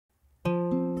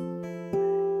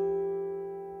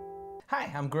Hi,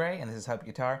 I'm Gray and this is Hub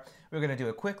Guitar. We're going to do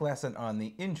a quick lesson on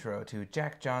the intro to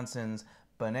Jack Johnson's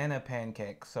Banana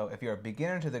Pancakes. So if you're a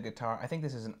beginner to the guitar, I think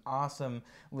this is an awesome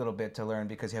little bit to learn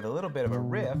because you have a little bit of a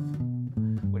riff,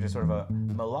 which is sort of a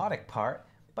melodic part,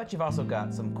 but you've also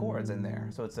got some chords in there.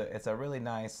 So it's a really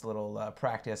nice little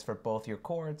practice for both your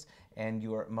chords and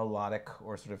your melodic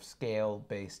or sort of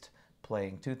scale-based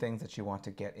playing, two things that you want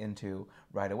to get into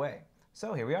right away.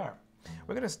 So here we are.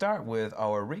 We're going to start with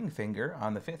our ring finger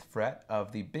on the 5th fret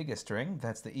of the biggest string,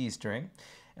 that's the E string,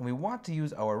 and we want to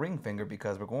use our ring finger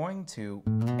because we're going to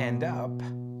end up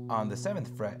on the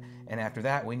 7th fret, and after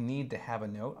that we need to have a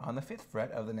note on the 5th fret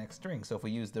of the next string. So if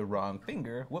we use the wrong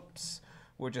finger, whoops,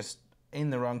 we're just in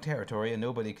the wrong territory and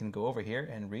nobody can go over here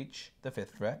and reach the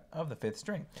 5th fret of the 5th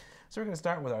string. So we're going to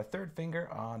start with our 3rd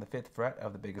finger on the 5th fret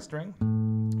of the biggest string,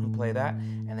 and play that,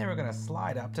 and then we're going to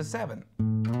slide up to 7.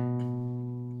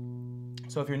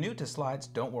 So if you're new to slides,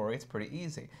 don't worry, it's pretty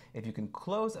easy. If you can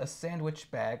close a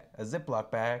sandwich bag, a Ziploc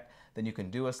bag, then you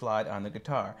can do a slide on the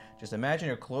guitar. Just imagine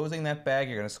you're closing that bag,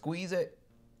 you're going to squeeze it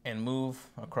and move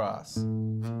across.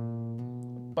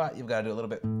 But you've got to do it a little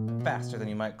bit faster than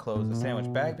you might close a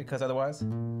sandwich bag because otherwise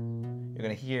you're going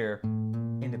to hear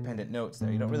independent notes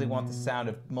there. You don't really want the sound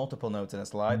of multiple notes in a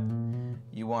slide.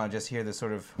 You want to just hear this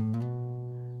sort of,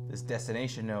 this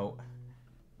destination note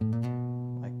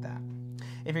like that.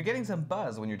 If you're getting some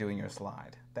buzz when you're doing your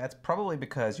slide, that's probably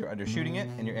because you're undershooting it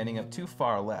and you're ending up too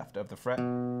far left of the fret,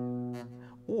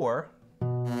 or you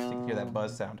can hear that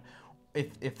buzz sound.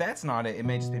 If that's not it, it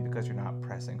may just be because you're not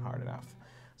pressing hard enough.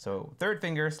 So 3rd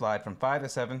finger, slide from 5 to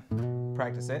 7,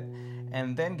 practice it,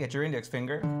 and then get your index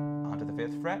finger onto the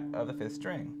 5th fret of the 5th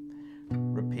string.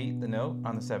 Repeat the note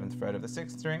on the 7th fret of the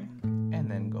 6th string, and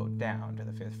then go down to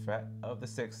the 5th fret of the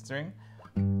 6th string,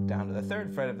 down to the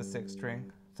 3rd fret of the 6th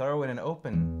string, throw in an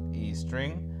open E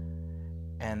string,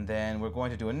 and then we're going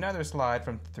to do another slide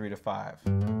from 3 to 5.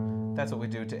 That's what we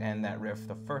do to end that riff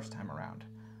the first time around.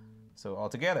 So all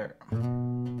together.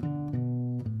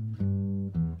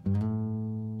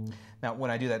 Now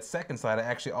when I do that second slide, I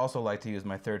actually also like to use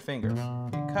my 3rd finger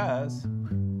because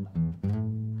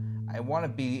I want to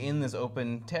be in this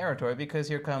open territory because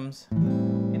here comes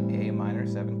an A minor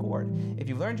 7 chord. If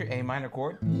you've learned your A minor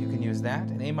chord, you can use that.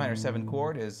 An A minor 7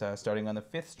 chord is starting on the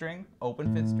 5th string,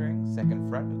 open 5th string, 2nd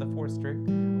fret of the 4th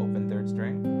string, open 3rd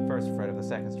string, 1st fret of the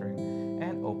 2nd string,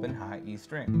 and open high E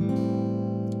string.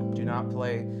 Do not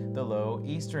play the low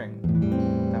E string.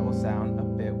 That will sound a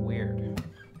bit weird.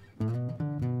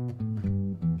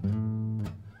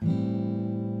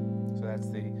 So that's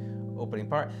the opening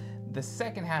part. The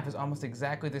second half is almost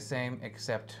exactly the same,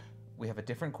 except we have a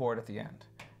different chord at the end.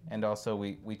 And also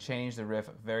we change the riff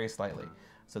very slightly.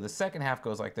 So the second half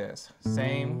goes like this.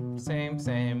 Same, same,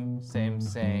 same, same,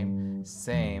 same,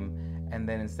 same. And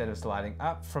then instead of sliding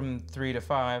up from 3 to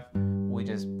 5, we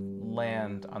just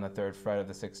land on the 3rd fret of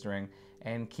the 6th string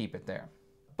and keep it there.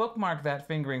 Bookmark that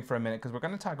fingering for a minute because we're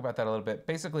going to talk about that a little bit.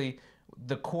 Basically,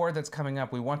 the chord that's coming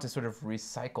up, we want to sort of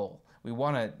recycle. We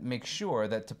want to make sure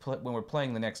that when we're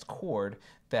playing the next chord,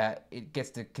 that it gets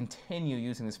to continue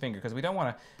using this finger because we don't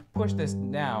want to push this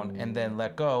down and then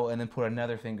let go and then put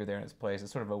another finger there in its place.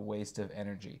 It's sort of a waste of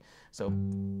energy. So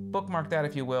bookmark that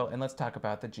if you will, and let's talk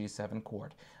about the G7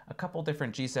 chord. A couple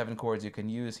different G7 chords you can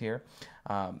use here.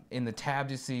 In the tabs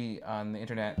you see on the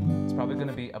internet, it's probably going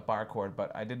to be a bar chord,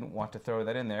 but I didn't want to throw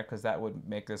that in there because that would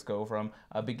make this go from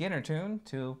a beginner tune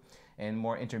to a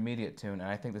more intermediate tune, and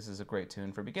I think this is a great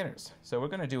tune for beginners. So we're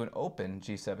going to do an open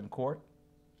G7 chord.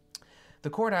 The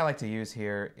chord I like to use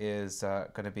here is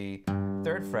going to be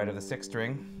 3rd fret of the 6th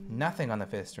string, nothing on the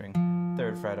 5th string,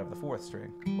 3rd fret of the 4th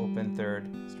string, open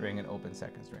 3rd string and open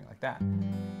 2nd string like that.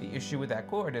 The issue with that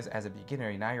chord is as a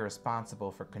beginner, now you're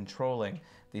responsible for controlling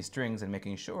these strings and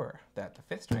making sure that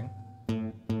the 5th string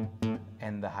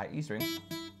and the high E string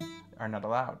are not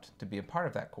allowed to be a part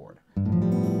of that chord,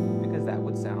 because that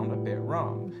would sound a bit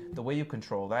wrong. The way you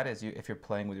control that is if you're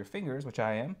playing with your fingers, which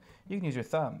I am, you can use your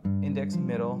thumb, index,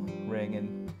 middle, ring,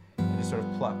 and just sort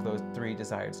of pluck those 3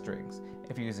 desired strings.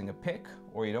 If you're using a pick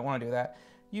or you don't want to do that,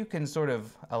 you can sort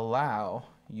of allow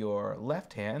your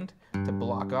left hand to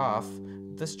block off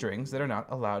the strings that are not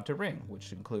allowed to ring,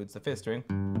 which includes the 5th string.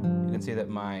 You can see that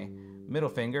my middle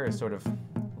finger is sort of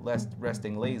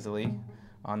resting lazily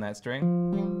on that string,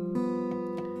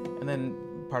 and then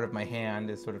part of my hand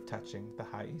is sort of touching the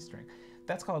high E string.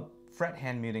 That's called fret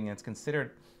hand muting, and it's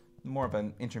considered more of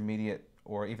an intermediate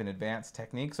or even advanced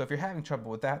technique. So if you're having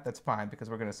trouble with that, that's fine because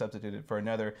we're going to substitute it for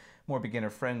another more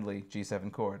beginner-friendly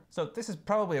G7 chord. So this is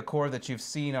probably a chord that you've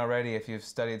seen already if you've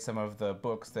studied some of the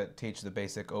books that teach the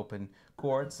basic open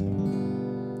chords.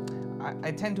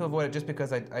 I tend to avoid it just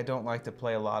because I don't like to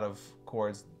play a lot of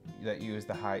chords that use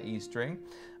the high E string,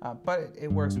 but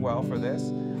it works well for this.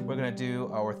 We're going to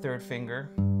do our third finger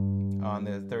on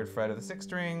the third fret of the sixth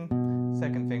string,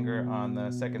 second finger on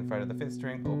the second fret of the fifth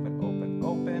string, open, open,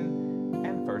 open,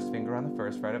 and first finger on the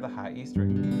first fret of the high E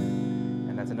string.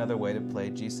 And that's another way to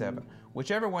play G7.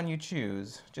 Whichever one you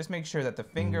choose, just make sure that the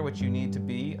finger which you need to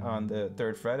be on the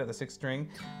third fret of the sixth string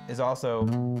is also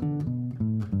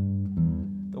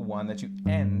the one that you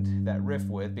end that riff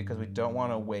with, because we don't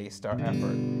want to waste our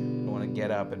effort. We want to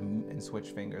get up and switch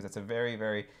fingers. That's a very,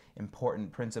 very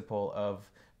important principle of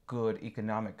good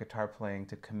economic guitar playing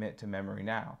to commit to memory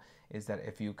now, is that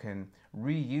if you can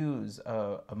reuse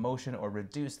a motion or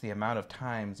reduce the amount of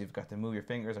times you've got to move your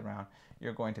fingers around,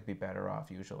 you're going to be better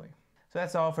off usually. So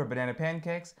that's all for Banana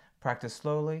Pancakes. Practice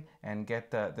slowly and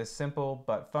get this simple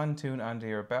but fun tune under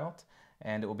your belt,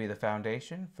 and it will be the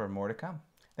foundation for more to come.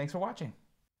 Thanks for watching.